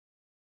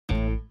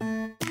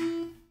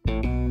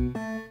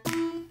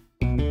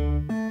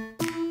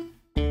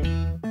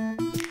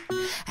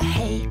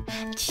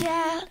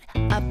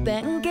up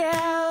and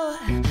go.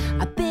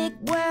 A big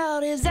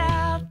world is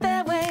out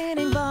there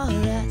waiting for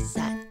us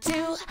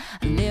to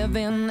live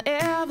in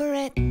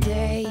every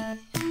day.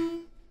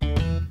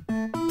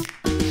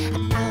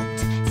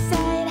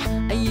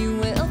 Outside you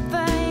will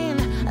find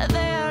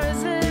there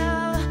is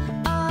love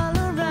all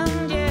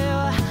around you.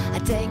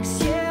 It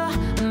takes you,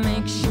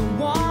 makes you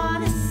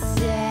wanna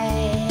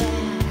say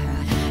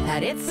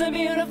that it's a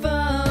beautiful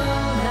night.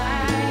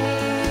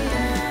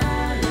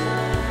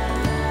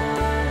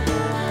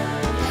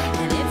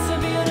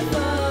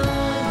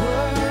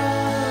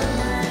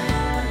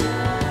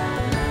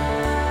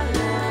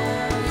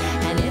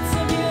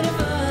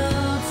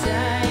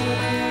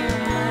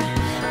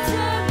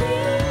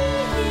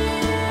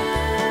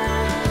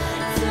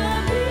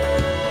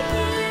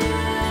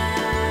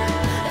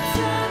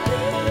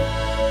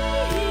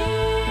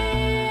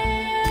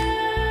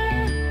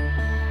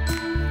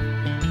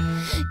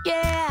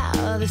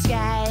 The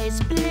sky is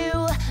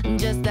blue,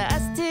 just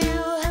us two,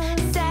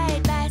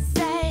 side by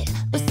side.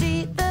 We'll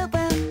see the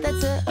world that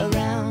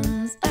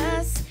surrounds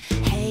us.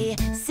 Hey,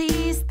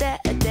 seize the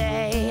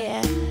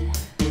day.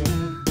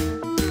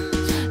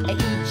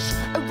 Each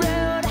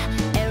road,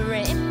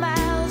 every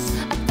mile's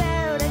a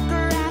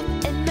photograph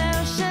in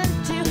motion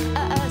to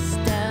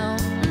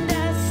astound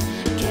us,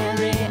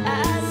 carry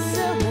us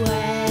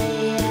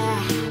away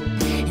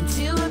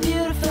into a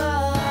beautiful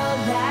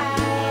life.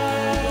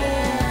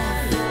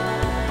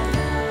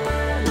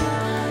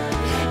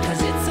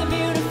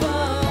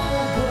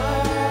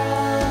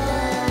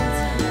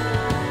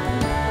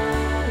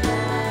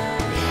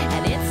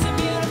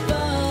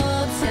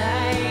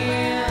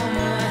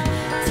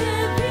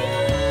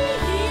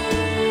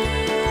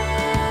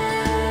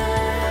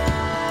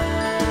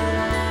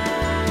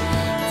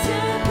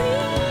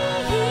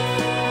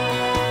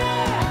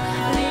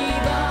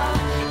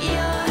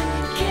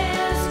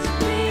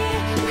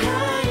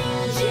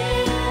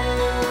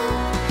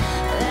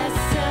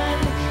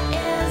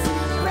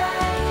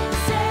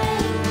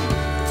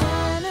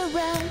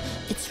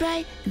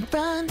 Right in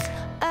front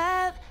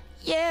of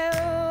you.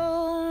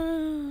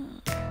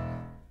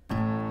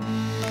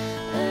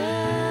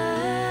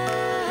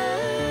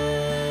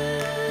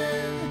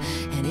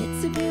 And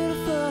it's a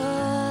beautiful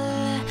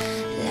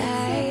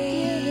life.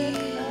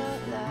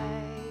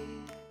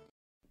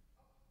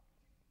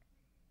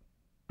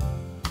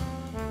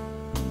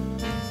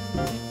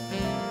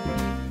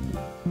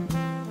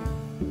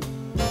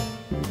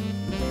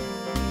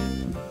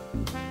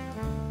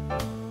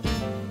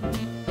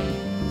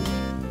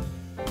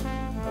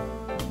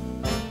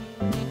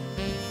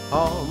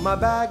 All my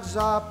bags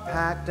are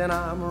packed and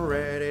I'm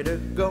ready to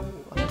go.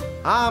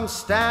 I'm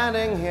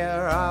standing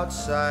here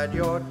outside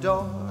your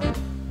door.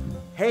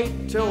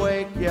 Hate to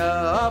wake you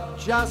up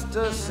just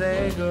to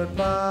say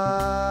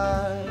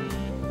goodbye.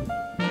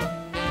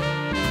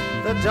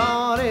 The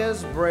dawn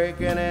is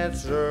breaking,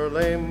 it's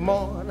early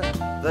morn.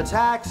 The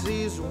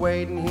taxi's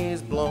waiting,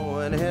 he's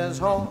blowing his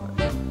horn.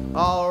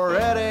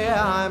 Already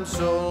I'm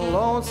so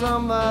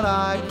lonesome that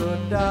I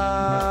could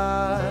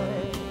die.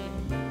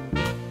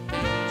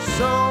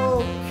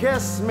 So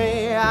kiss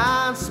me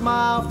and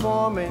smile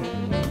for me.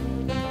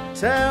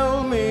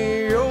 Tell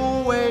me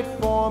you'll wait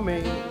for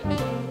me.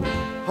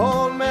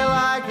 Hold me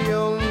like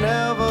you'll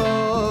never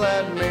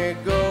let me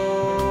go.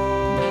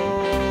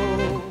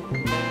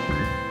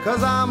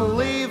 'Cause I'm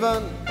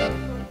leaving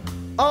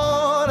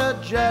on a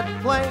jet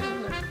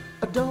plane.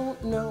 I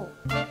don't know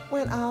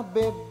when I'll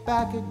be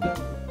back again.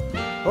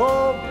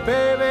 Oh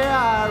baby,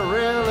 I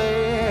really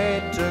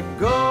hate to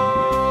go.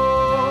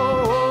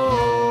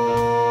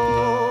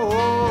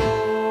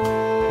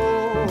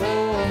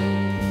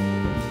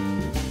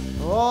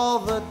 All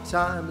the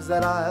times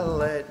that I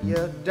let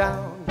you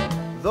down,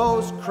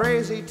 those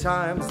crazy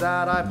times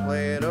that I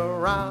played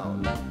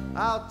around,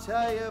 I'll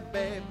tell you,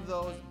 babe,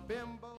 those bim